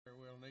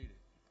need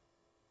it.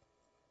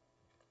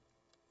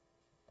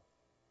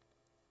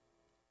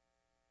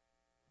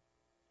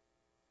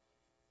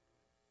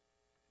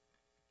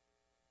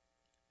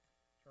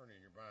 Turn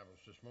in your Bibles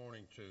this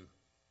morning to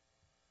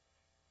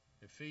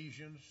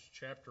Ephesians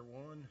chapter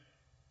 1,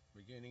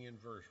 beginning in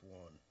verse 1.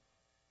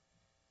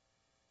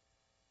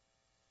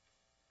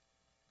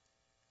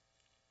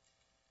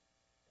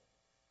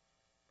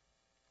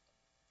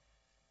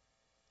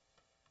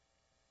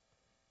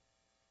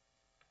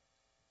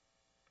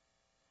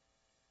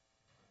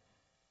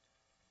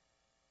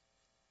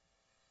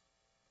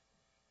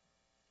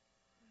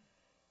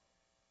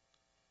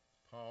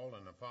 Paul,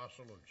 an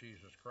apostle of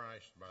Jesus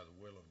Christ by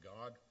the will of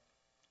God,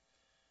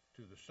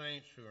 to the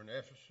saints who are in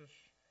Ephesus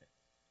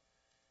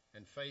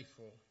and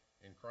faithful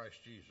in Christ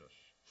Jesus.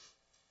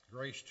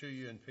 Grace to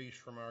you and peace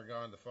from our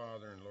God the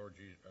Father and Lord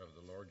of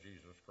the Lord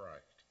Jesus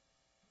Christ.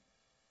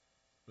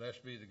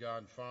 Blessed be the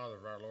God and Father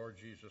of our Lord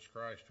Jesus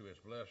Christ, who has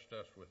blessed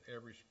us with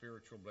every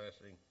spiritual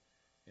blessing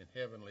in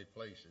heavenly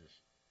places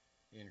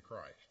in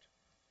Christ.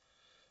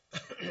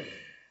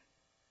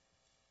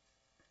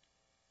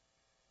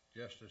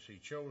 Just as he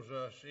chose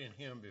us in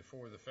him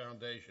before the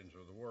foundations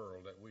of the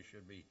world, that we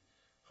should be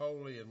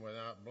holy and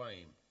without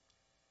blame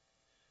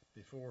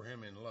before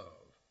him in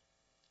love,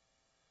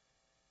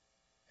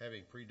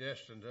 having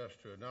predestined us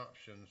to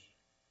adoptions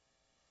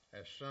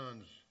as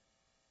sons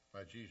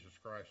by Jesus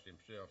Christ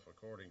himself,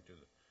 according to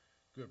the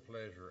good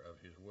pleasure of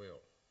his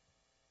will,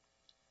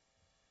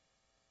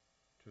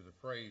 to the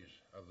praise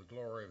of the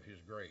glory of his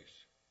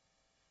grace,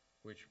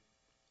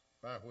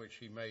 by which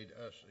he made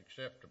us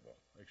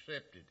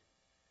accepted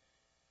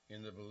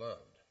in the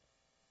beloved.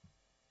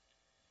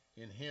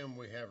 In him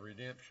we have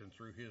redemption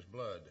through his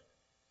blood,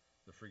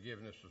 the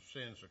forgiveness of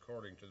sins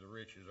according to the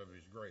riches of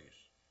his grace,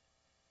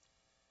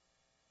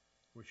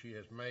 which he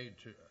has made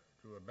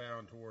to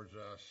abound towards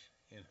us,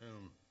 in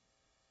whom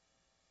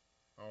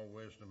all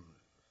wisdom,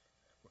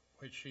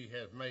 which he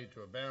has made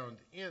to abound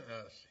in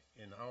us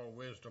in all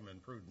wisdom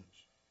and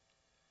prudence,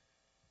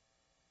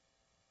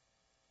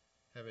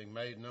 having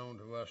made known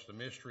to us the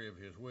mystery of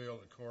his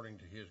will according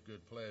to his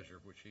good pleasure,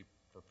 which he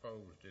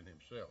proposed in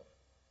himself,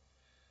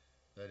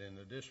 that in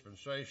the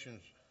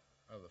dispensations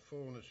of the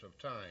fullness of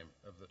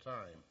the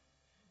time,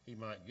 he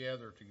might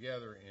gather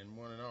together in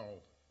one and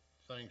all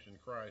things in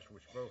Christ,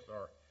 which both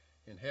are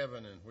in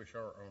heaven and which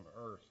are on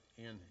earth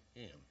in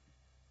him.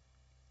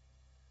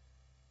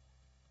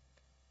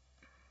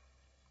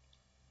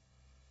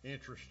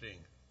 Interesting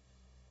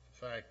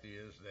fact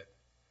is that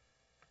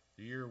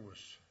the year was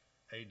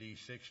AD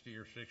 60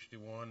 or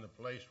 61. The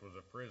place was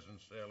a prison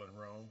cell in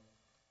Rome.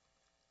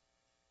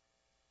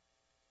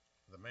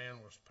 The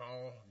man was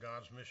Paul,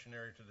 God's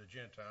missionary to the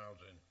Gentiles,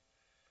 and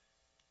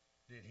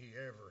did he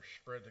ever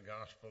spread the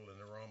gospel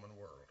in the Roman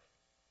world?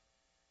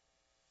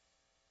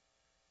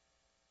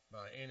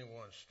 By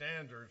anyone's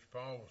standards,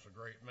 Paul was a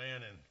great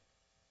man, and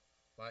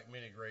like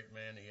many great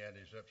men, he had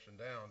his ups and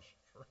downs.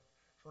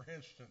 For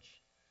instance,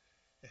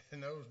 in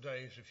those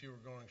days, if you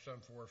were going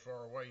somewhere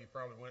far away, you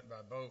probably went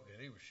by boat,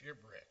 and he was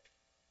shipwrecked.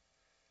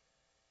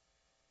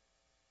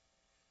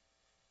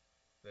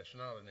 That's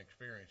not an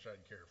experience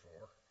I'd care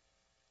for.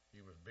 He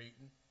was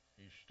beaten,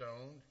 he's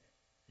stoned,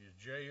 he's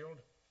jailed,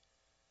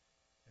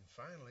 and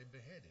finally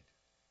beheaded.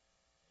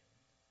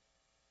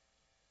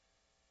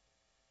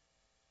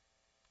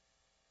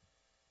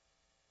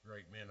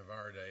 Great men of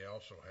our day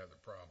also have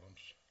the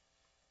problems.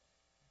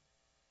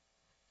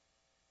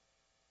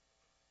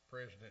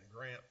 President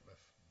Grant,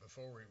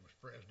 before he was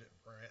President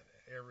Grant,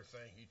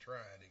 everything he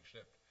tried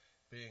except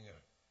being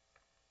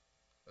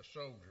a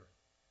soldier,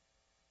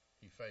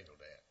 he failed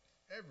at.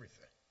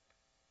 Everything.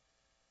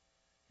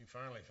 He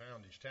finally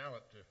found his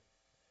talent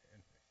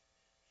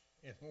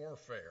in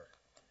warfare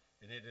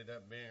and ended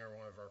up being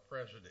one of our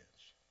presidents.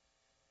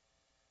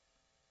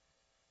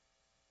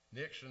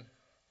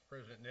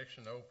 President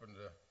Nixon opened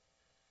the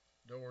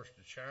doors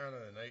to China,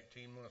 and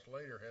 18 months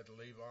later had to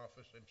leave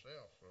office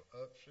himself. So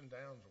ups and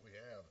downs we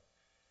have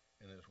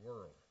in this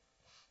world.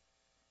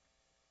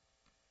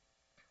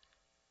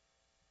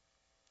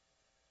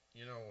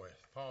 You know, with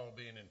Paul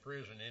being in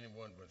prison,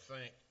 anyone would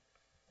think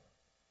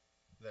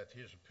that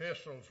his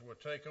epistles would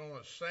take on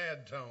a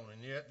sad tone,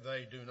 and yet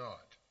they do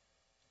not.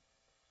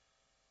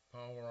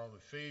 Paul wrote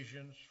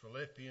Ephesians,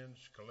 Philippians,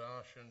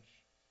 Colossians,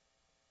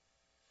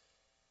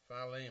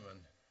 Philemon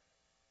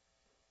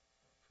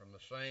from the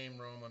same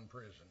Roman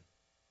prison.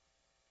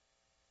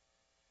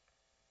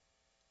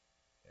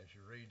 As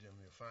you read them,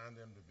 you'll find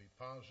them to be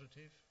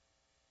positive,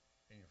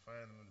 and you'll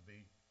find them to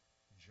be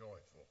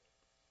joyful.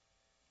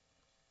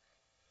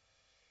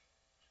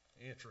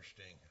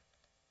 Interesting.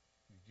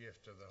 The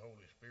gift of the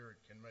Holy Spirit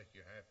can make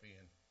you happy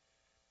in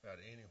about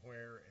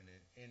anywhere and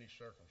in any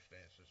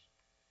circumstances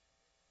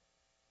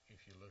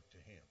if you look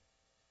to him.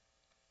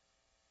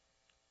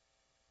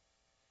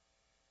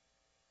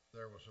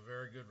 There was a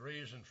very good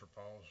reason for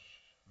Paul's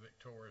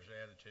victorious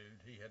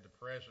attitude. He had the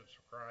presence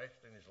of Christ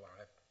in his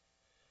life.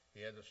 He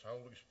had the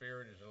Holy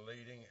Spirit as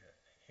leading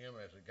him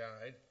as a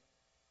guide.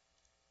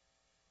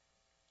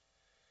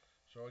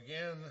 So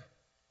again,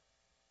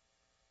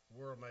 the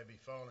world may be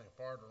falling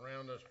apart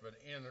around us, but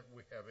in it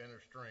we have inner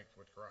strength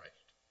with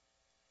Christ.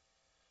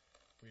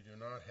 We do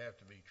not have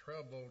to be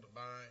troubled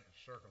by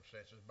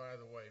circumstances. By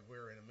the way,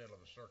 we're in the middle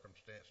of a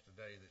circumstance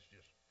today that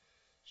just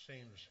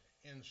seems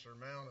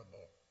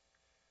insurmountable.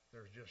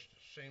 There just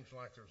seems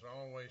like there's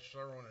always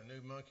throwing a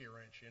new monkey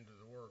wrench into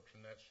the works,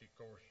 and that's, of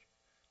course,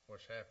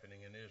 what's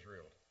happening in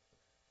Israel.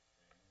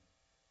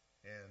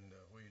 And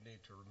we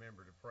need to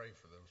remember to pray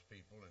for those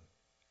people. And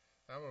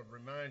I will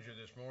remind you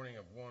this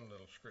morning of one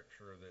little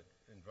scripture that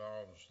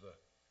involves the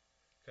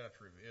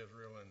country of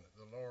Israel, and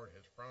the Lord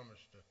has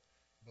promised to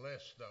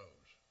bless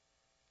those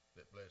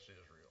that bless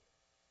Israel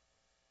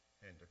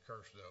and to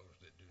curse those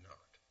that do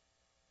not.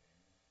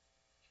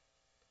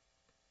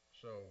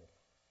 So,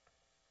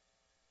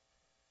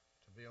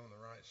 to be on the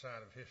right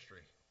side of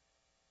history,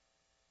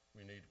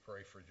 we need to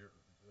pray for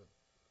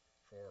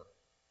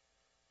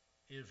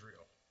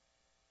Israel.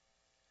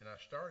 And I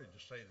started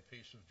to say the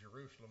peace of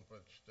Jerusalem,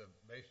 but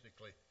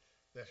basically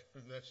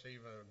that's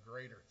even a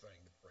greater thing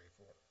to pray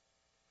for,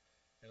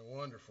 and a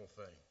wonderful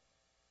thing.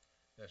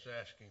 That's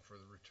asking for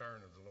the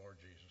return of the Lord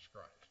Jesus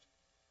Christ.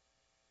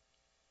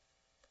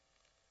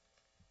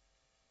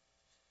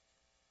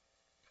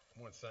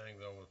 One thing,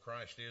 though,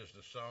 Christ is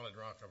the solid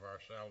rock of our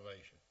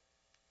salvation.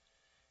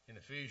 In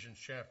Ephesians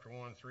chapter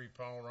 1:3,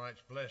 Paul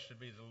writes, "Blessed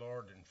be the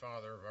Lord and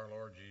Father of our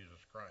Lord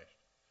Jesus Christ,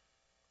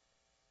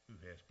 who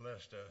has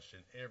blessed us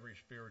in every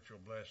spiritual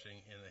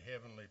blessing in the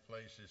heavenly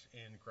places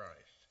in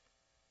Christ."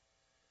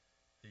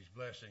 These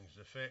blessings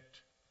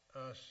affect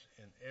us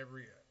in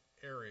every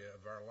area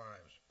of our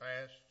lives,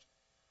 past,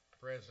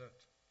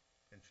 present,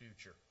 and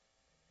future.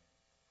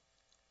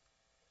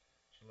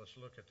 So let's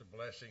look at the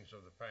blessings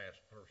of the past,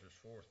 verses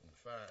 4 and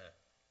 5.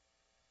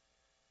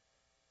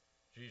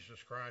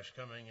 Jesus Christ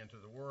coming into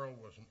the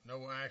world was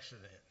no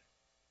accident.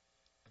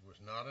 It was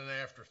not an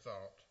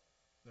afterthought.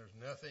 There's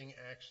nothing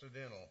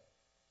accidental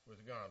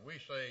with God. We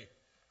say,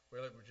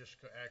 well, it was just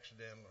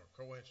accidental or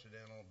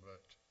coincidental,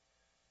 but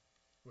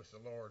with the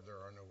Lord there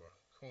are no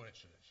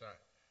coincidences.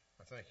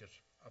 I think it's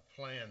a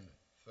planned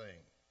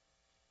thing.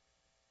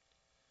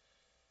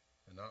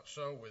 And not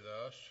so with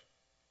us.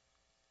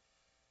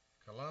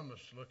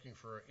 Columbus, looking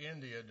for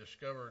India,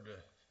 discovered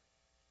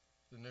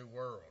the New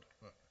World.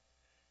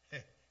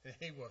 And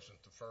he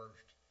wasn't the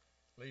first.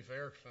 Leif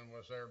Erikson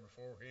was there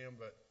before him,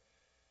 but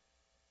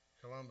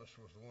Columbus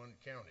was the one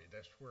that counted.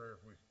 That's where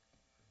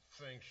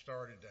things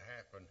started to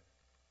happen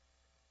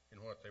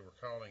in what they were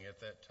calling at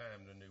that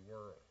time the New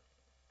World.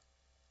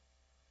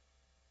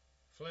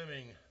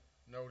 Fleming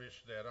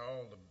noticed that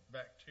all the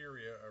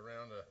bacteria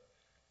around a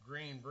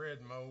green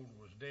bread mold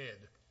was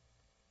dead.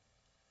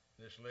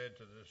 This led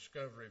to the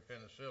discovery of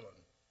penicillin.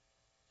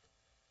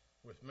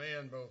 With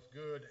man, both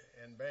good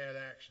and bad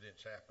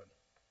accidents happen,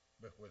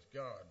 but with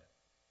God,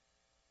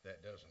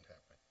 that doesn't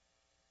happen.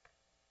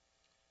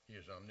 He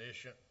is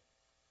omniscient.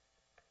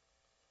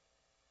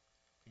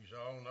 He's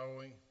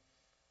all-knowing.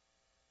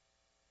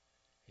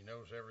 He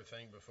knows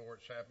everything before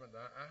it's happened.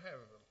 I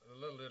have a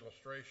little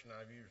illustration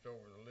I've used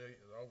over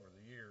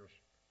the years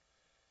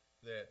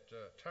that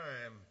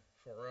time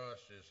for us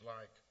is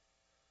like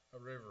a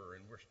river,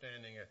 and we're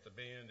standing at the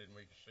bend, and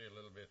we can see a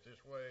little bit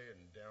this way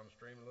and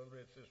downstream a little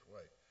bit this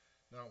way.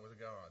 Not with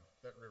God.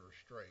 That river's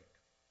straight.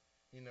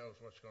 He knows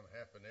what's going to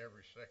happen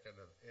every second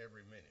of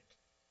every minute.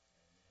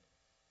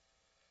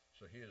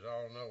 So he is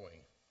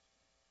all-knowing.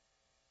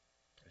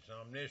 He's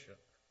omniscient,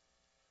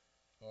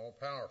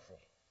 all-powerful.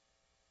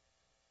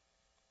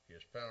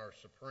 His power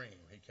is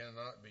supreme. He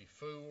cannot be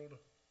fooled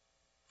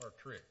or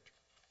tricked.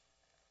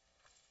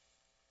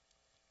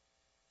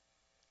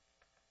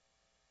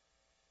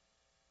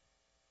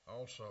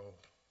 Also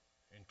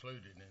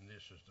included in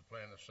this is the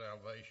plan of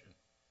salvation.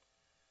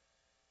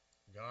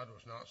 God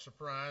was not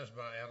surprised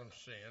by Adam's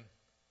sin.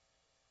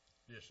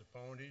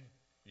 Disappointed,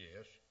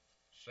 yes.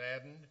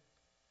 Saddened,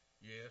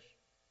 yes.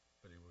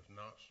 But he was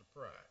not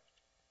surprised.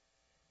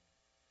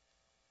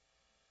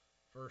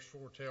 Verse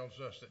 4 tells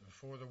us that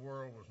before the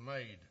world was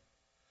made,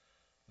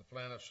 the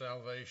plan of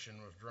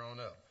salvation was drawn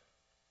up.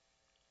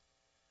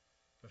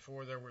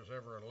 Before there was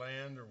ever a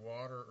land or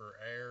water or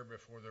air,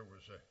 before there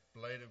was a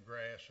blade of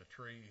grass, a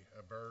tree,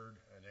 a bird,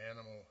 an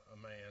animal, a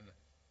man,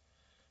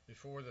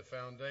 before the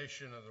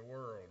foundation of the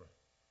world,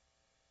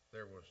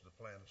 there was the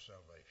plan of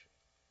salvation.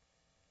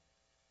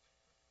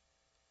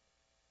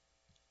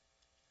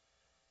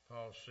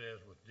 Paul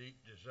says, with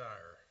deep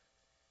desire,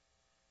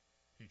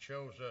 he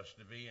chose us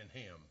to be in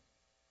him.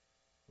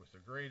 With the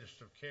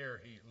greatest of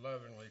care, he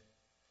lovingly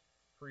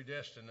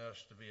predestined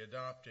us to be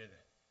adopted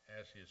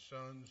as his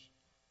sons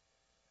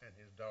and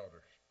his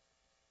daughters.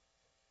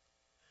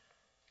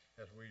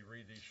 As we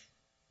read these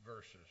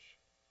verses,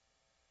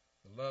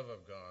 the love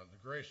of God,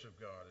 the grace of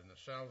God, and the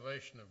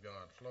salvation of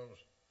God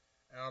flows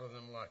out of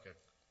them like a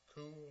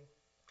cool,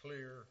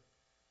 clear,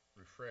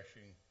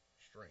 refreshing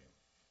stream.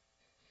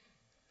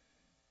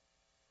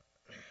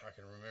 I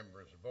can remember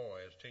as a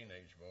boy, as a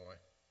teenage boy,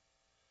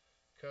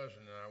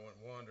 cousin and I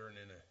went wandering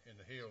in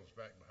the hills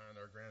back behind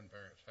our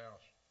grandparents'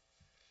 house.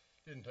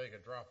 Didn't take a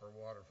drop of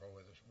water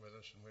with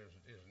us, and it was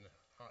in the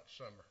hot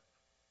summer.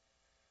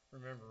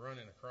 remember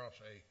running across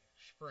a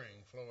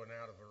spring flowing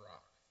out of a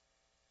rock.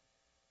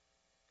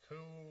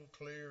 Cool,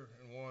 clear,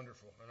 and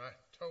wonderful. And I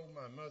told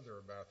my mother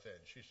about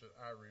that. She said,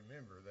 I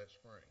remember that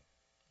spring.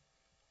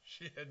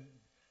 She had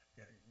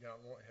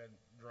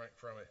drank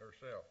from it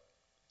herself.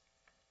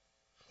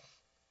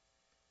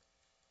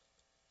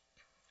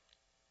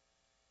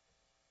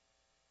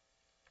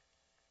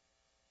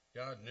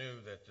 God knew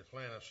that the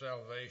plan of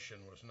salvation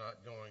was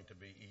not going to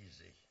be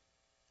easy.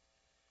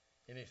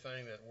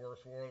 Anything that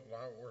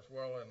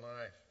worthwhile in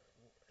life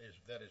is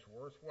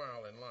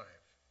worthwhile in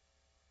life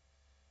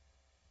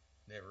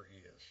never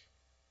is.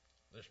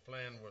 This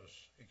plan was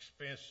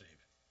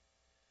expensive.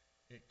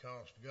 It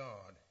cost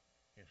God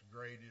his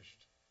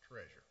greatest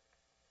treasure.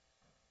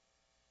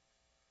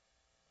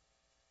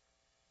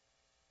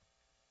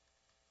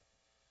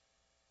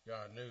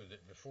 God knew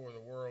that before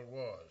the world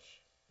was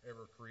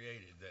ever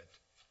created that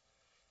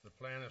the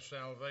plan of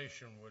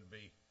salvation would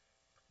be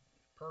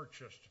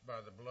purchased by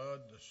the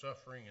blood, the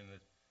suffering, and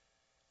the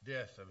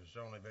death of his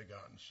only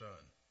begotten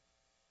Son.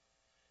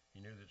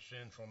 He knew that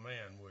sinful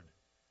man would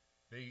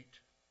beat,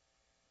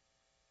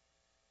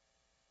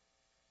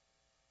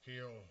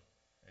 kill,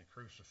 and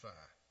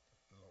crucify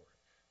the Lord.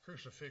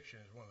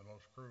 Crucifixion is one of the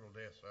most cruel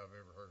deaths I've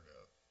ever heard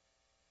of.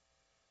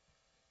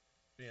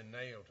 Being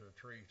nailed to a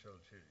tree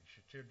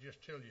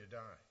just till you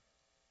die,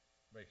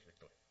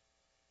 basically.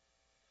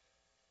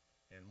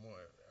 And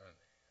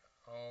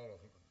all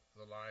of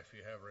the life you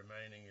have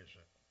remaining is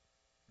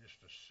just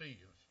a sea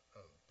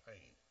of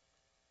pain.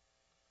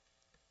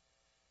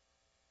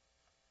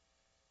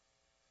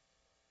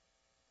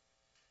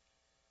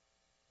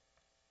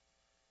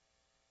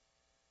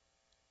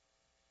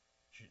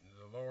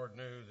 The Lord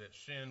knew that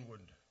sin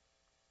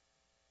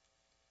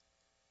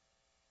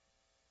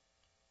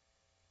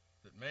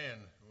that man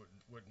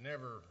would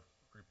never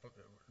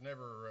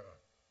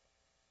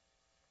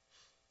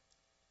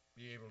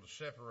be able to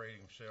separate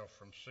himself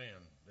from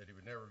sin, that he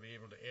would never be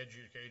able to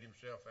educate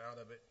himself out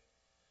of it.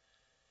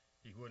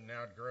 He wouldn't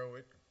outgrow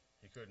it.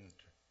 He couldn't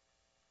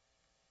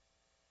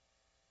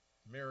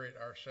merit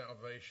our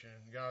salvation.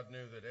 God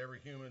knew that every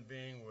human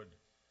being would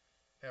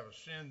have a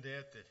sin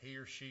debt that he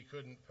or she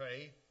couldn't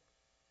pay.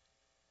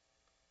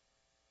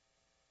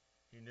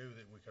 He knew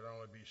that we could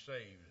only be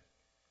saved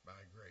by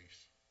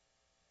grace.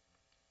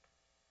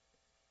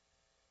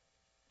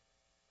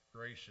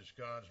 Grace is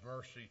God's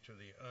mercy to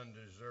the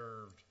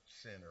undeserved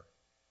sinner.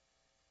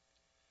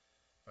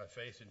 By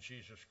faith in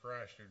Jesus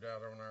Christ, who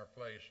died on our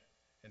place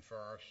and for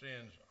our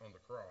sins on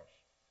the cross,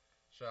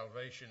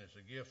 salvation is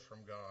a gift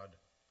from God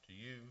to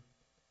you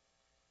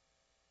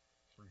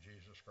through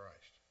Jesus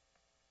Christ.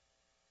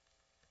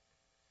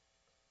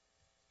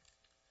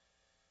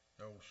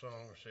 The old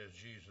song says,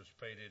 Jesus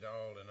paid it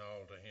all, and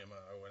all to him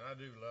I owe. And I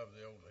do love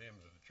the old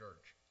hymns of the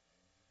church.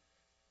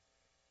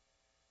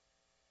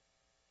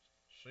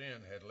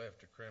 Sin had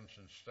left a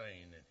crimson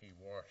stain, and he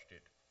washed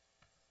it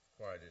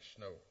white as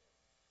snow.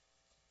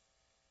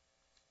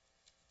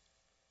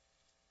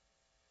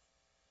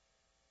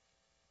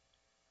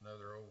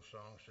 Another old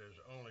song says,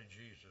 only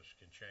Jesus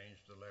can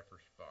change the leper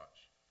spots.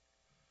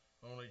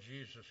 Only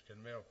Jesus can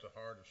melt the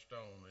heart of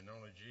stone, and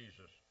only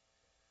Jesus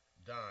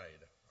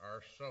died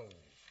our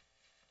souls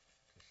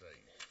to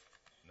save.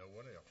 No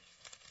one else.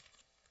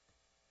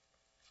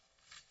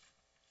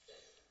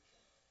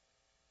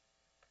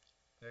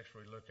 Next,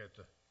 we look at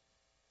the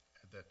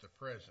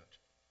present.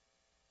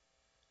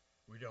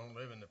 We don't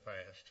live in the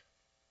past.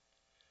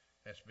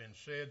 It's been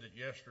said that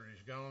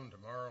yesterday's gone,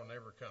 tomorrow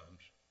never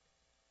comes,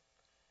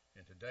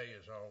 and today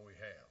is all we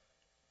have.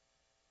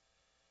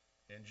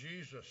 And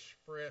Jesus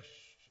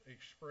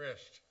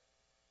expressed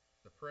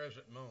the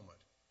present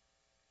moment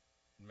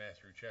in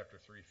Matthew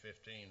chapter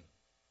 3:15,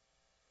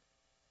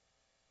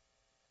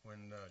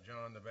 when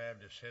John the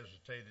Baptist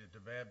hesitated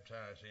to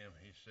baptize him.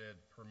 He said,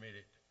 "Permit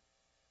it.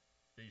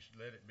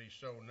 Let it be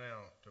so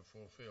now to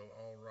fulfill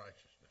all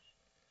righteousness."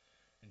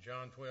 In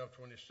John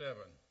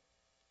 12:27,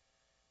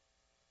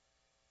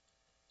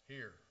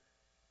 here,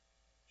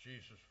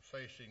 Jesus,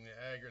 facing the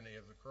agony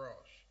of the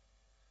cross,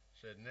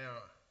 said,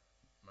 "Now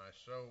my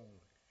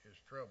soul is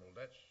troubled."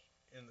 That's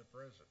in the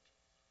present.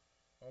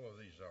 All of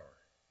these are.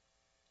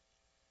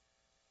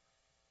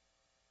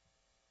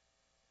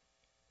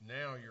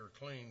 Now you're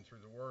clean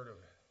through the word of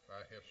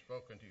I have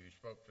spoken to you. He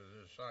spoke to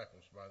the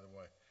disciples, by the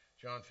way.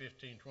 John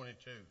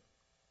 15:22.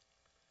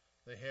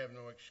 They have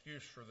no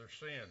excuse for their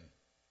sin.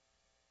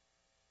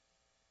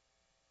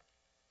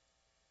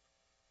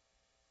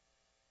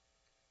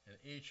 In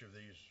each of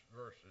these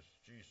verses,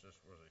 Jesus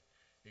was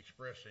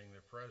expressing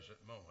the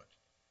present moment.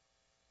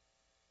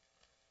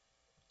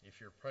 If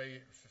your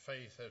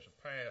faith has a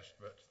past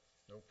but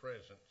no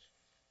present,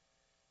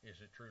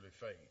 is it truly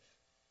faith?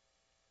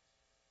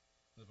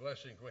 The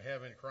blessings we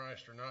have in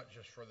Christ are not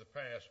just for the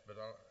past, but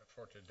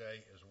for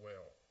today as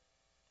well.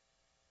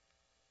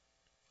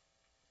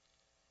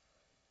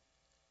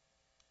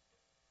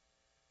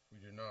 We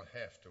do not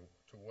have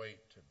to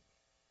wait to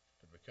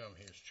become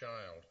his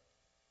child.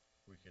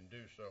 We can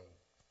do so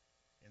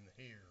in the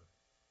here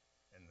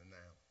and the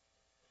now.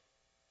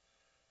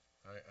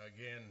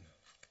 Again,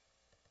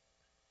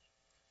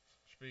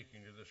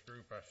 speaking to this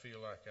group, I feel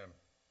like I'm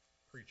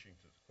preaching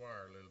to the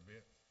choir a little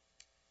bit,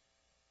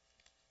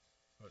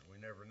 but we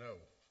never know.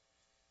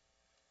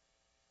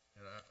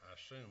 And I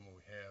assume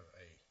we have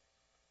a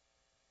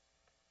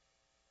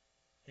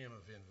hymn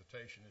of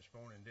invitation this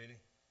morning,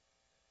 Denny.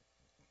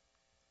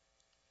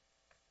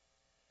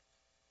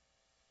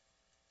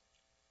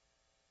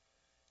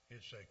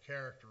 It's a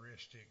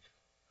characteristic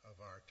of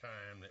our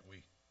time that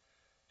we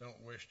don't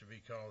wish to be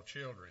called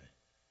children,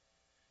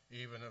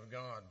 even of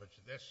God, but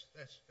that's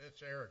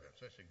arrogance.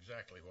 That's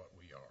exactly what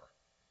we are.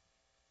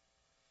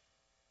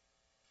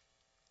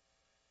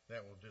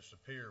 That will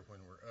disappear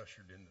when we're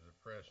ushered into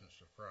the presence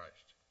of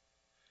Christ.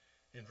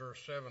 In verse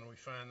 7, we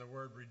find the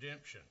word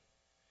redemption.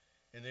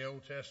 In the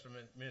Old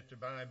Testament, it meant to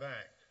buy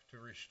back,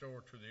 to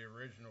restore to the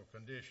original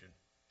condition.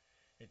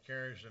 It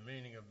carries the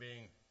meaning of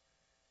being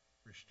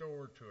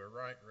restored to a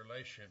right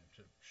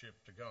relationship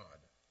to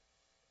God.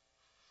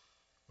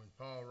 When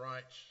Paul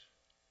writes,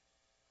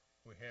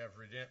 we have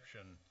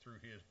redemption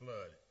through his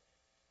blood,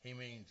 he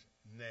means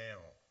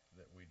now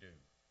that we do.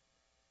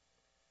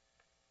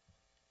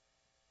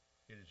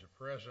 It is a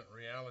present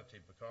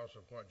reality because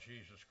of what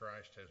Jesus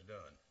Christ has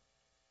done.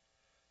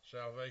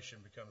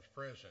 Salvation becomes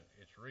present.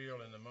 It's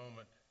real in the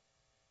moment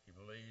he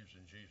believes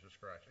in Jesus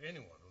Christ.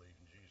 Anyone believes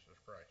in Jesus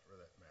Christ, for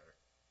that matter.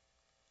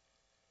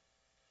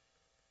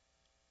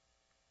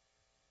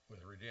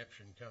 With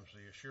redemption comes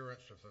the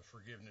assurance of the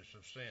forgiveness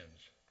of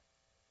sins.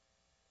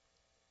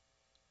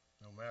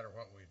 No matter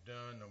what we've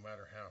done, no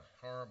matter how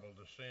horrible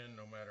the sin,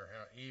 no matter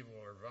how evil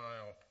or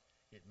vile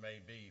it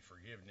may be,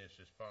 forgiveness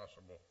is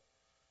possible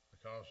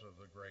because of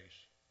the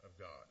grace of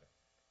God,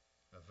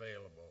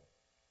 available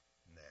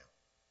now.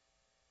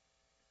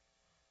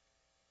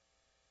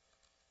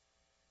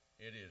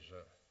 It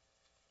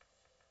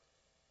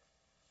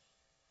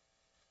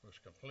was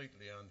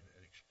completely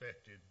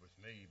unexpected with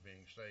me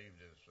being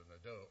saved as an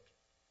adult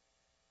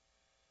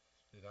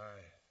that I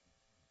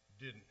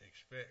didn't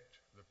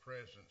expect the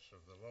presence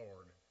of the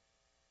Lord,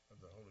 of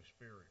the Holy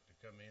Spirit, to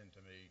come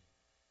into me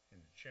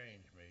and to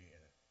change me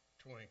in a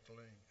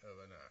twinkling of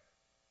an eye.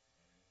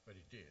 But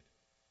he did.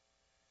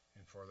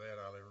 And for that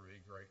I'll ever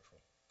be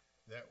grateful.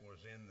 That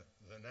was in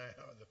the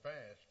now, the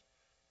past,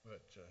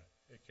 but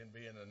it can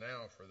be in the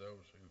now for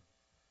those who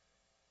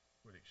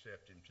would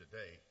accept him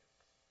today.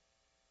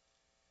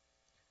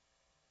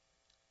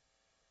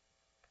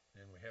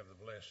 And we have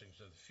the blessings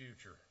of the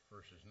future,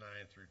 verses 9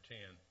 through 10.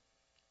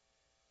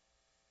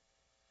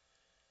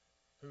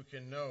 Who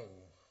can know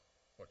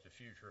what the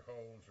future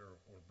holds or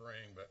will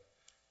bring? But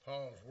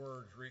Paul's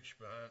words reach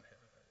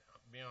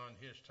beyond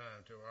his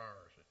time to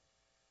ours.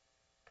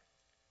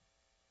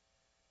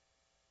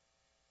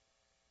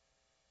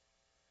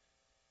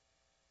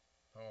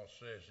 Paul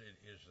says it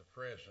is the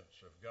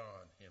presence of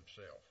God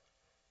himself.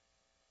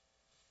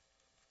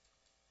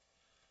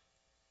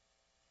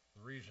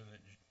 The reason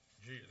that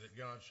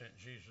God sent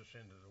Jesus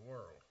into the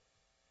world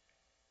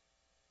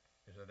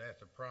is that at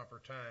the proper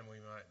time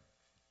we might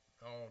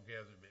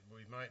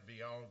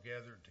be all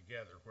gathered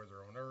together,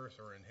 whether on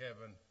earth or in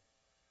heaven,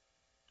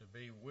 to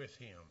be with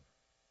him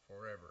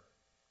forever.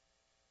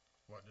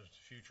 What does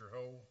the future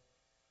hold?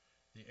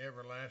 The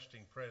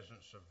everlasting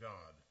presence of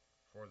God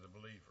for the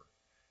believer.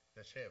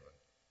 That's heaven.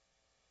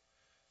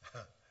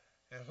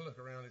 I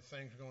look around at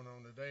things going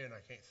on today, and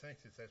I can't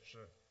think that that's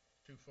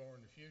too far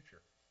in the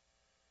future.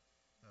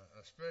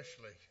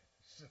 Especially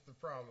the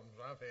problems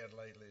I've had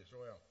lately as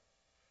well.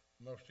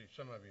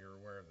 Some of you are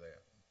aware of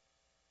that.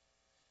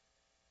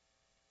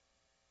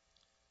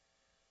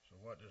 So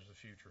what does the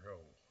future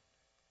hold?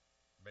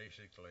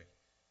 Basically,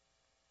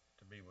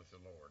 to be with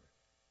the Lord.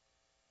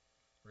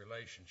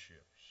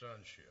 Relationship,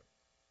 sonship.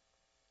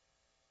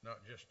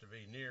 Not just to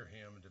be near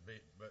him,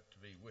 but to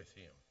be with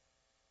him.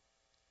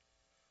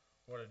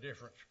 What a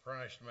difference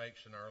Christ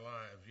makes in our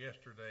lives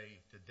yesterday,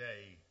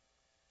 today,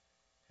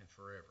 and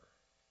forever.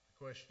 The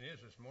question is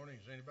this morning,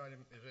 has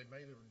it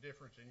made a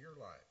difference in your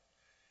life?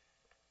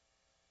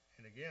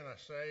 And again, I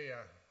say,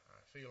 I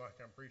feel like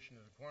I'm preaching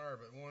to the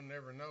choir, but one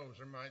never knows.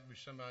 There might be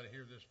somebody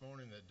here this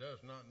morning that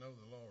does not know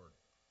the Lord.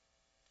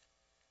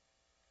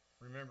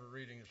 Remember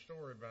reading a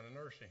story about a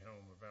nursing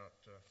home, about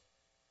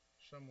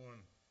some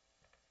little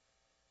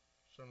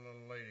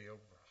lady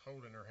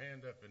holding her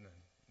hand up in a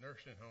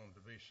nursing home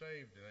to be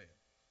saved, and they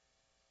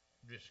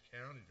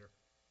discounted her.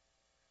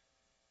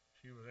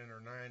 She was in her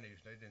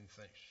 90s. They didn't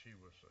think she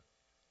was.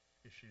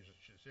 They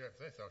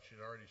thought she'd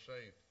already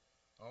saved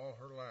all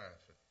her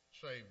life,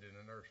 saved in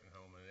a nursing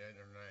home and in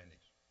her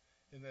 90s.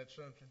 Isn't that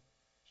something?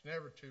 It's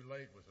never too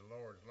late with the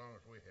Lord as long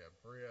as we have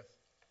breath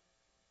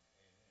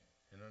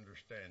and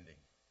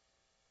understanding.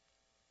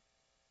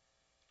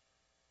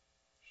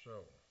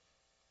 So,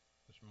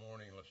 this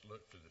morning, let's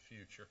look to the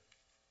future.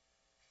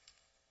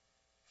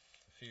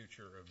 The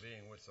future of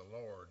being with the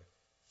Lord.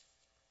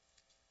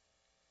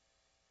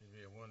 It'd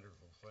be a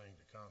wonderful thing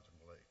to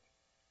contemplate.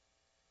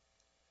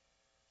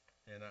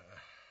 And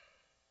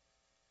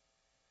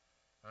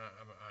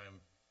I'm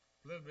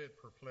a little bit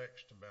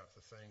perplexed about the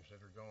things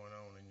that are going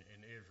on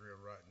in Israel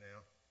right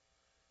now.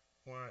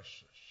 why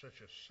such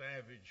a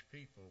savage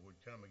people would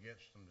come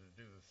against them to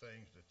do the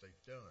things that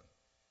they've done.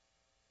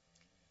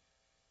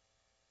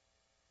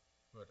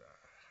 But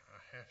I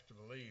have to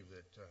believe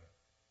that, the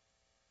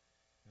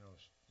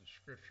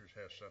scriptures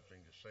have something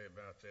to say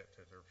about that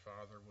their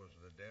father was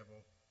the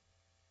devil.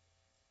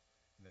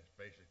 And that's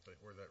basically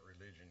where that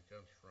religion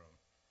comes from.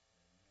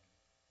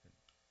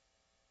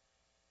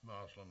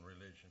 Muslim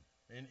religion.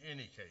 In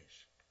any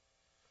case,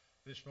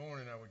 this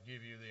morning I would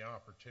give you the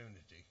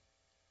opportunity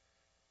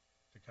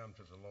to come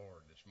to the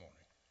Lord this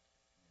morning,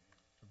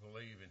 to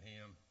believe in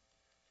Him,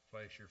 to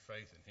place your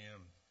faith in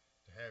Him,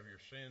 to have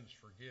your sins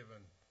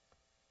forgiven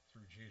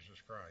through Jesus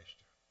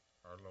Christ,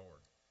 our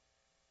Lord.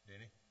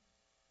 Denny?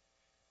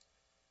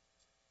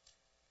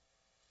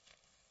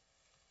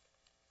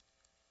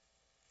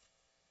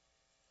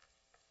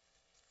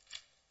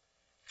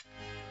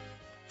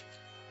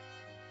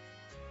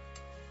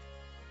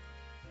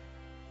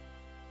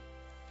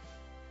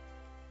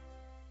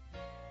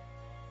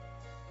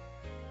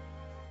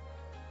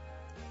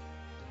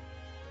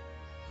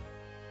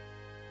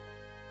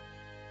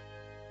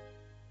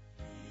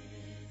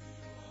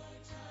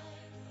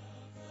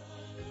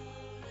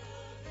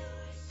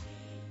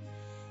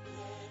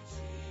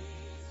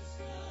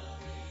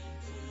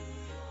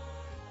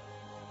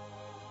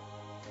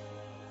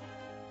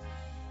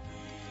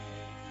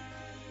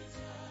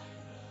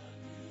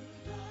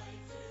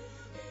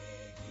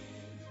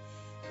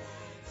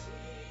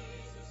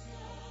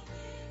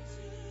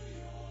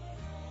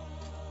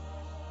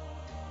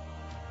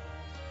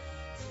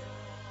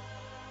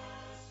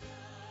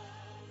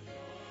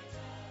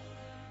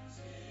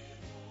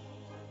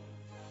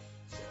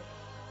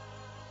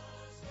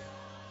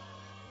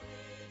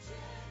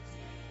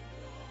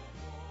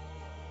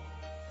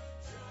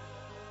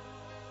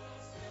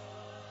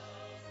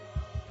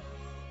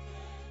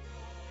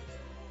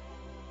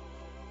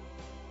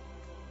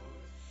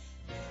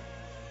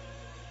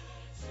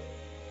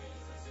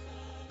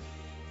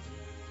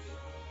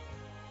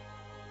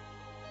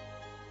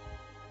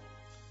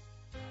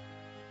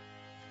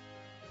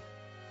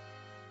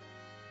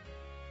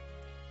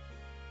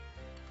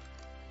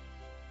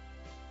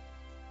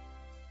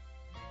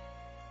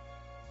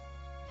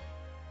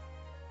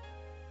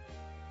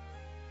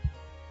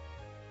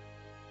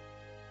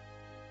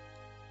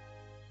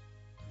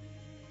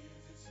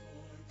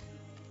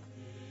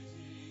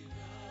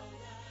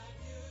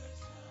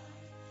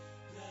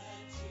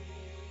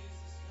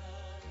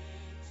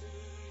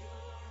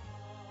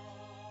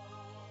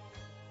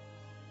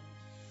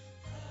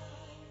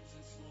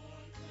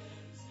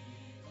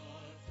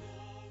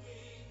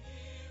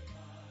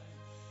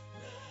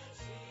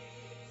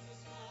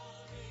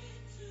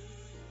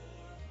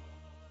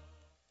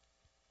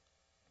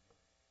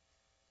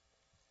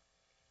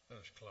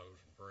 Let us close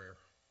in prayer.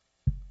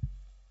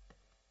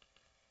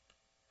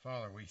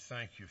 Father, we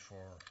thank you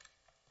for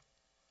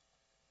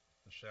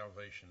the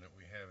salvation that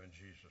we have in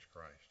Jesus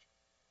Christ.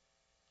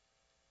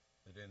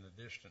 That in the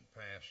distant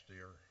past,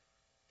 dear,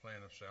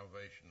 plan of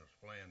salvation was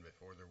planned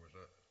before there was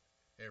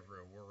ever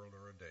a world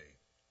or a day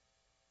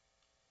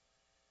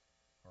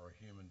or a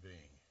human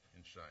being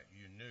in sight.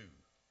 You knew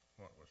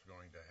what was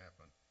going to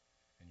happen,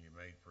 and you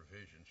made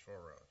provisions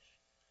for us.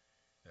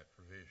 That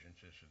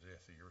provisions is the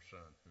death of your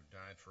Son, who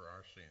died for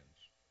our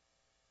sins.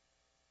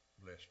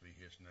 Blessed be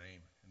his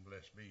name, and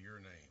blessed be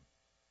your name.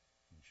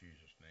 In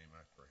Jesus' name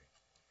I pray.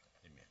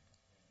 Amen.